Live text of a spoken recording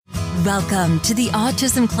Welcome to the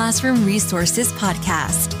Autism Classroom Resources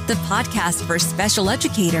Podcast, the podcast for special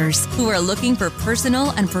educators who are looking for personal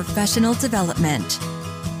and professional development.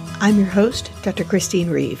 I'm your host, Dr. Christine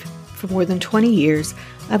Reeve. For more than 20 years,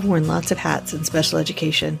 I've worn lots of hats in special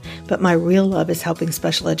education, but my real love is helping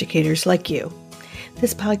special educators like you.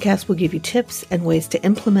 This podcast will give you tips and ways to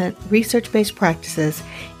implement research-based practices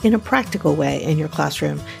in a practical way in your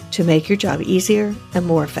classroom to make your job easier and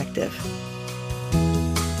more effective.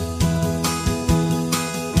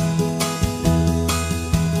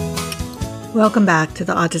 Welcome back to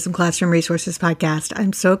the Autism Classroom Resources Podcast.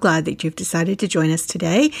 I'm so glad that you've decided to join us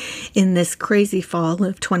today in this crazy fall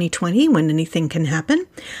of 2020 when anything can happen.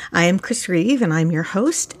 I am Chris Reeve and I'm your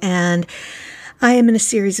host, and I am in a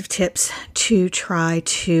series of tips to try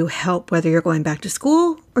to help whether you're going back to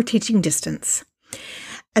school or teaching distance.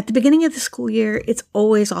 At the beginning of the school year, it's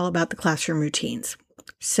always all about the classroom routines.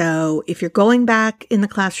 So if you're going back in the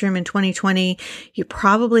classroom in 2020, you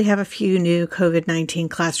probably have a few new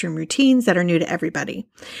COVID-19 classroom routines that are new to everybody.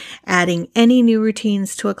 Adding any new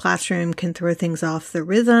routines to a classroom can throw things off the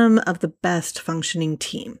rhythm of the best functioning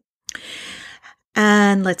team.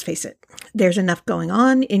 And let's face it, there's enough going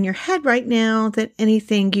on in your head right now that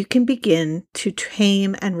anything you can begin to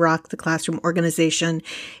tame and rock the classroom organization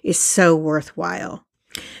is so worthwhile.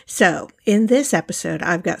 So in this episode,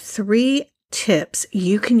 I've got 3 tips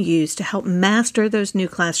you can use to help master those new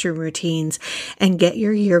classroom routines and get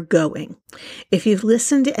your year going. If you've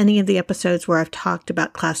listened to any of the episodes where I've talked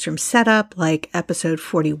about classroom setup, like episode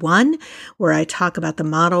 41, where I talk about the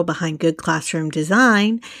model behind good classroom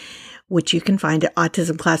design, which you can find at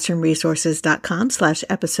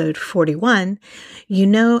autismclassroomresources.com/episode 41, you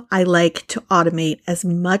know I like to automate as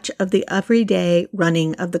much of the everyday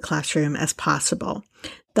running of the classroom as possible.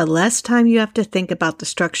 The less time you have to think about the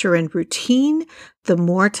structure and routine, the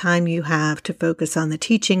more time you have to focus on the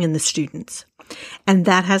teaching and the students. And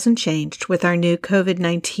that hasn't changed with our new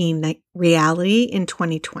COVID-19 reality in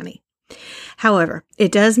 2020. However,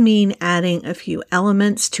 it does mean adding a few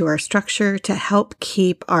elements to our structure to help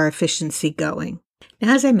keep our efficiency going.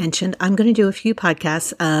 Now, as I mentioned, I'm going to do a few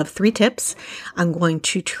podcasts of 3 tips. I'm going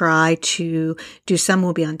to try to do some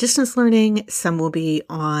will be on distance learning, some will be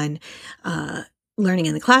on learning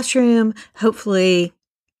in the classroom. Hopefully,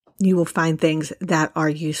 you will find things that are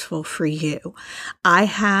useful for you. I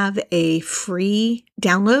have a free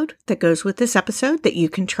download that goes with this episode that you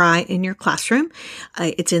can try in your classroom.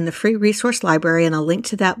 It's in the free resource library, and I'll link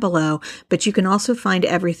to that below. But you can also find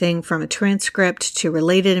everything from a transcript to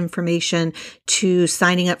related information to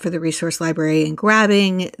signing up for the resource library and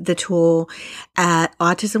grabbing the tool at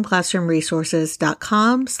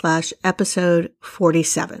autismclassroomresources.com/episode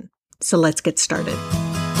 47. So let's get started.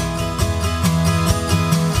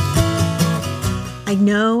 I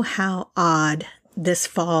know how odd this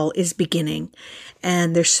fall is beginning,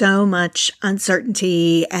 and there's so much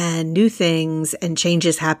uncertainty and new things and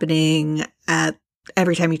changes happening at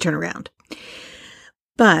every time you turn around.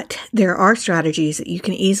 But there are strategies that you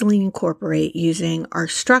can easily incorporate using our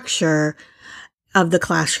structure of the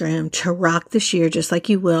classroom to rock this year just like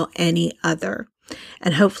you will any other.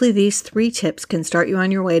 And hopefully these 3 tips can start you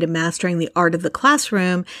on your way to mastering the art of the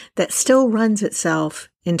classroom that still runs itself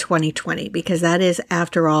in 2020, because that is,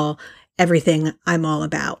 after all, everything I'm all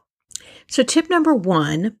about. So tip number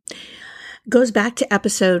 1 goes back to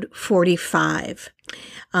episode 45.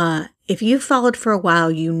 If you've followed for a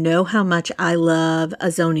while, you know how much I love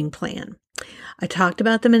a zoning plan. I talked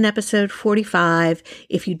about them in episode 45.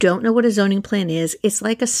 If you don't know what a zoning plan is, it's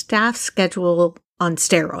like a staff schedule on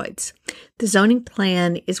steroids. The zoning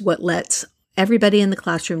plan is what lets everybody in the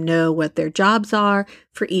classroom know what their jobs are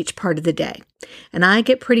for each part of the day. And I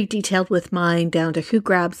get pretty detailed with mine down to who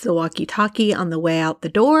grabs the walkie-talkie on the way out the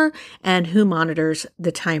door and who monitors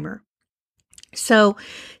the timer. So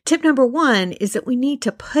tip number 1 is that we need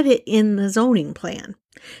to put it in the zoning plan.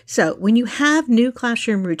 So when you have new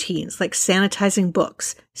classroom routines like sanitizing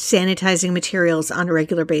books, sanitizing materials on a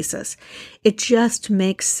regular basis, it just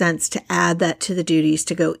makes sense to add that to the duties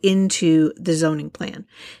to go into the zoning plan.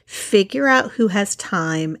 Figure out who has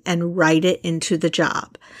time and write it into the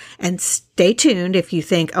job. And stay tuned if you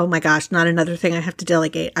think, oh my gosh, not another thing I have to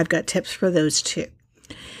delegate. I've got tips for those too.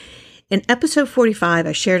 In episode 45,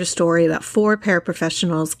 I shared a story about 4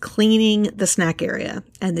 paraprofessionals cleaning the snack area,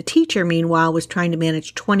 and the teacher, meanwhile, was trying to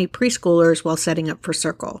manage 20 preschoolers while setting up for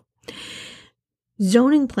Circle.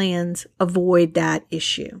 Zoning plans avoid that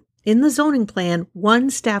issue. In the zoning plan, 1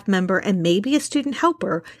 staff member and maybe a student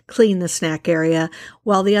helper clean the snack area,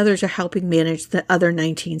 while the others are helping manage the other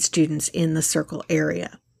 19 students in the Circle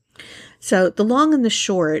area. So the long and the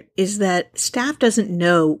short is that staff doesn't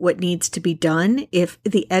know what needs to be done if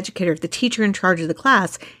the educator, if the teacher in charge of the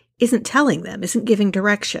class isn't telling them, isn't giving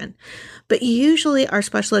direction. But usually our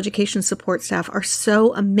special education support staff are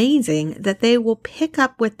so amazing that they will pick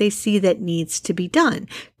up what they see that needs to be done,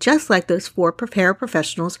 just like those 4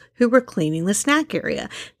 paraprofessionals who were cleaning the snack area.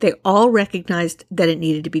 They all recognized that it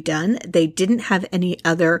needed to be done. They didn't have any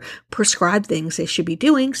other prescribed things they should be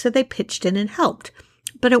doing, so they pitched in and helped.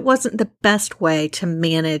 But it wasn't the best way to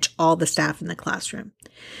manage all the staff in the classroom.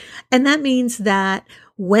 And that means that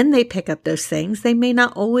when they pick up those things, they may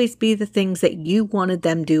not always be the things that you wanted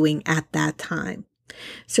them doing at that time.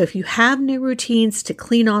 So if you have new routines to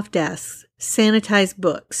clean off desks, sanitize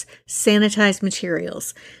books, sanitize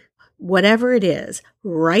materials, whatever it is,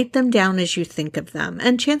 write them down as you think of them.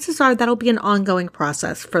 And chances are that'll be an ongoing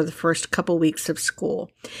process for the first couple weeks of school.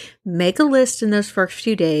 Make a list in those first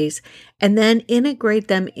few days and then integrate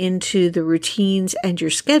them into the routines and your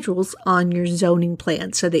schedules on your zoning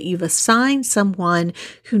plan so that you've assigned someone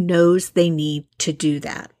who knows they need to do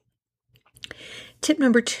that. Tip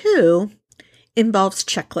number 2 involves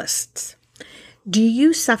checklists. Do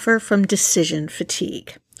you suffer from decision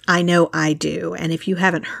fatigue? I know I do. And if you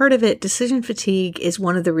haven't heard of it, decision fatigue is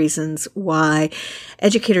one of the reasons why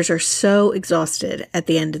educators are so exhausted at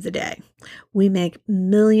the end of the day. We make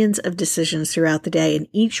millions of decisions throughout the day, and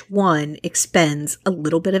each one expends a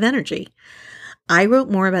little bit of energy. I wrote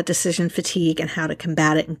more about decision fatigue and how to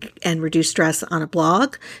combat it and reduce stress on a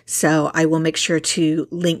blog, so I will make sure to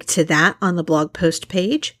link to that on the blog post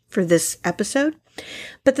page for this episode.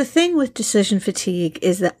 But the thing with decision fatigue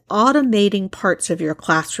is that automating parts of your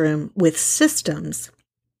classroom with systems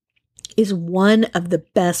is one of the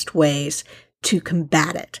best ways to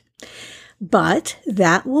combat it. But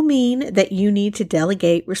that will mean that you need to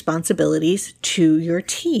delegate responsibilities to your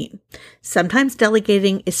team. Sometimes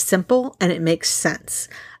delegating is simple and it makes sense.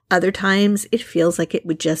 Other times it feels like it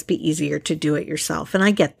would just be easier to do it yourself. And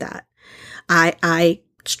I get that. I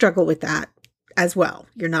struggle with that as well.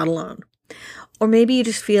 You're not alone. Or maybe you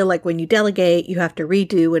just feel like when you delegate, you have to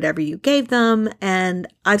redo whatever you gave them. And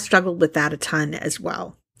I've struggled with that a ton as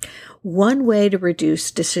well. One way to reduce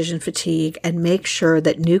decision fatigue and make sure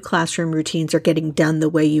that new classroom routines are getting done the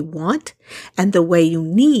way you want and the way you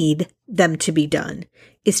need them to be done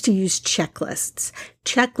is to use checklists.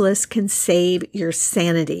 Checklists can save your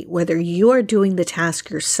sanity, whether you are doing the task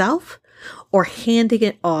yourself or handing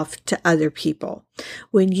it off to other people.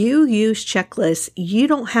 When you use checklists, you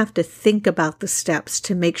don't have to think about the steps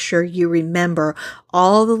to make sure you remember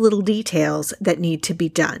all the little details that need to be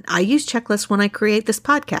done. I use checklists when I create this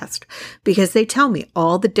podcast because they tell me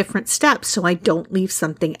all the different steps so I don't leave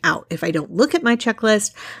something out. If I don't look at my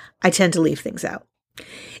checklist, I tend to leave things out.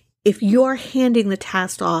 If you're handing the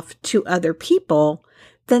task off to other people,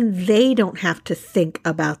 then they don't have to think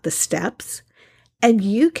about the steps. And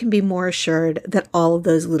you can be more assured that all of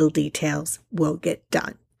those little details will get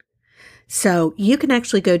done. So you can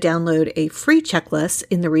actually go download a free checklist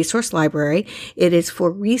in the resource library. It is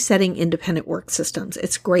for resetting independent work systems.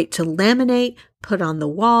 It's great to laminate, put on the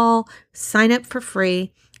wall, sign up for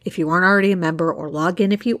free if you aren't already a member, or log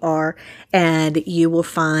in if you are, and you will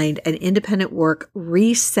find an independent work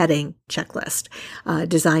resetting checklist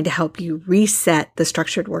designed to help you reset the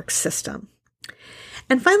structured work system.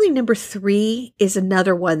 And finally, number 3 is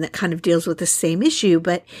another one that kind of deals with the same issue,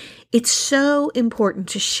 but it's so important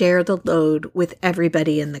to share the load with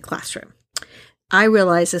everybody in the classroom. I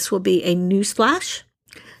realize this will be a newsflash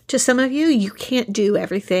to some of you. You can't do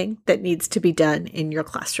everything that needs to be done in your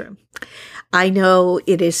classroom. I know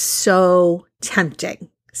it is so tempting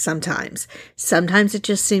sometimes. Sometimes it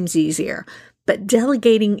just seems easier. But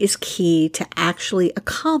delegating is key to actually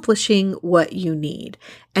accomplishing what you need.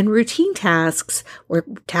 And routine tasks, or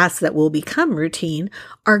tasks that will become routine,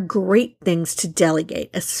 are great things to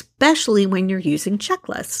delegate, especially when you're using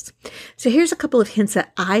checklists. So here's a couple of hints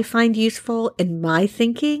that I find useful in my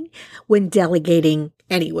thinking when delegating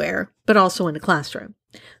anywhere, but also in a classroom.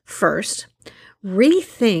 First,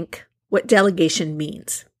 rethink what delegation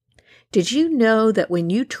means. Did you know that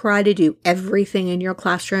when you try to do everything in your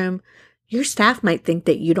classroom, your staff might think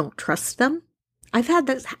that you don't trust them?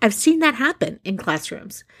 I've seen that happen in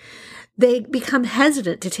classrooms. They become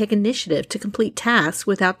hesitant to take initiative to complete tasks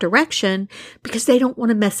without direction because they don't want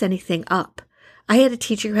to mess anything up. I had a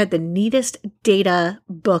teacher who had the neatest data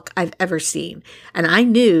book I've ever seen, and I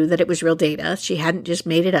knew that it was real data. She hadn't just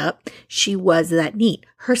made it up. She was that neat.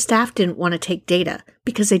 Her staff didn't want to take data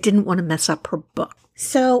because they didn't want to mess up her book.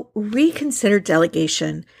 So reconsider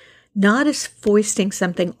delegation, not as foisting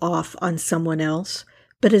something off on someone else,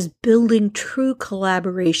 but as building true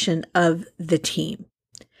collaboration of the team.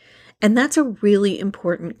 And that's a really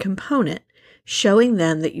important component, showing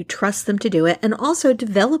them that you trust them to do it and also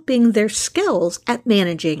developing their skills at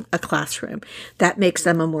managing a classroom. That makes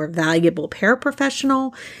them a more valuable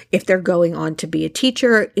paraprofessional. If they're going on to be a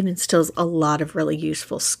teacher, it instills a lot of really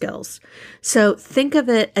useful skills. So think of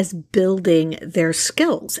it as building their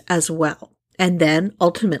skills as well. And then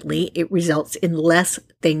ultimately it results in less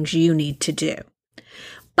things you need to do.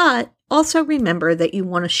 But also remember that you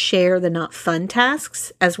want to share the not fun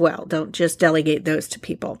tasks as well. Don't just delegate those to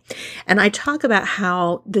people. And I talk about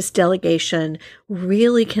how this delegation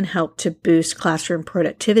really can help to boost classroom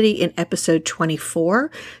productivity in episode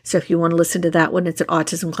 24. So if you want to listen to that one, it's at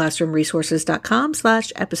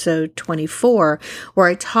autismclassroomresources.com/episode 24, where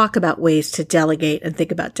I talk about ways to delegate and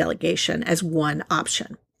think about delegation as one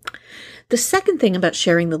option. The second thing about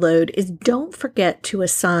sharing the load is don't forget to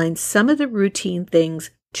assign some of the routine things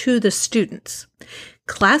to the students.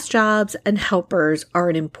 Class jobs and helpers are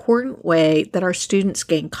an important way that our students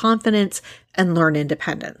gain confidence and learn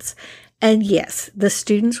independence. And yes, the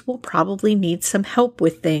students will probably need some help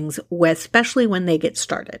with things, especially when they get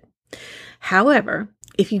started. However,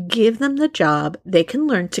 if you give them the job, they can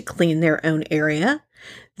learn to clean their own area,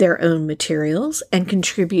 their own materials, and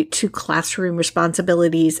contribute to classroom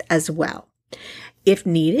responsibilities as well. If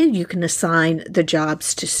needed, you can assign the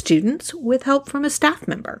jobs to students with help from a staff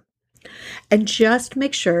member. And just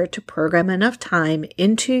make sure to program enough time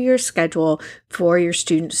into your schedule for your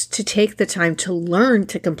students to take the time to learn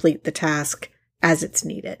to complete the task as it's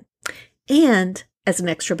needed. And as an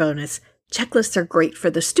extra bonus, checklists are great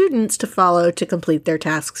for the students to follow to complete their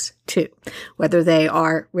tasks too. Whether they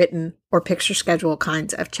are written or picture schedule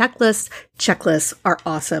kinds of checklists, checklists are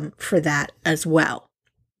awesome for that as well.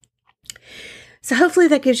 So hopefully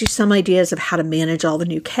that gives you some ideas of how to manage all the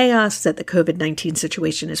new chaos that the COVID-19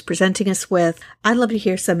 situation is presenting us with. I'd love to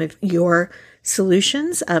hear some of your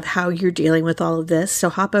solutions of how you're dealing with all of this. So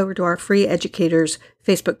hop over to our Free Educators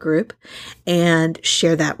Facebook group and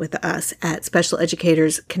share that with us at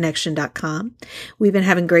specialeducatorsconnection.com. We've been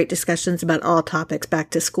having great discussions about all topics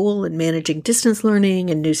back to school and managing distance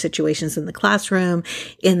learning and new situations in the classroom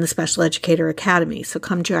in the Special Educator Academy. So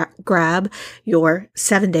come grab your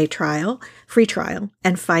 7-day free trial,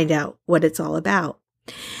 and find out what it's all about.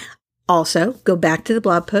 Also, go back to the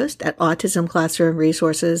blog post at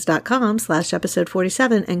autismclassroomresources.com/episode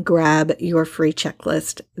 47 and grab your free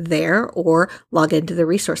checklist there, or log into the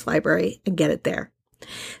resource library and get it there.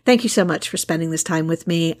 Thank you so much for spending this time with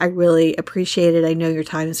me. I really appreciate it. I know your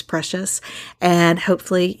time is precious, and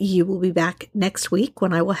hopefully you will be back next week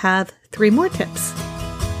when I will have 3 more tips.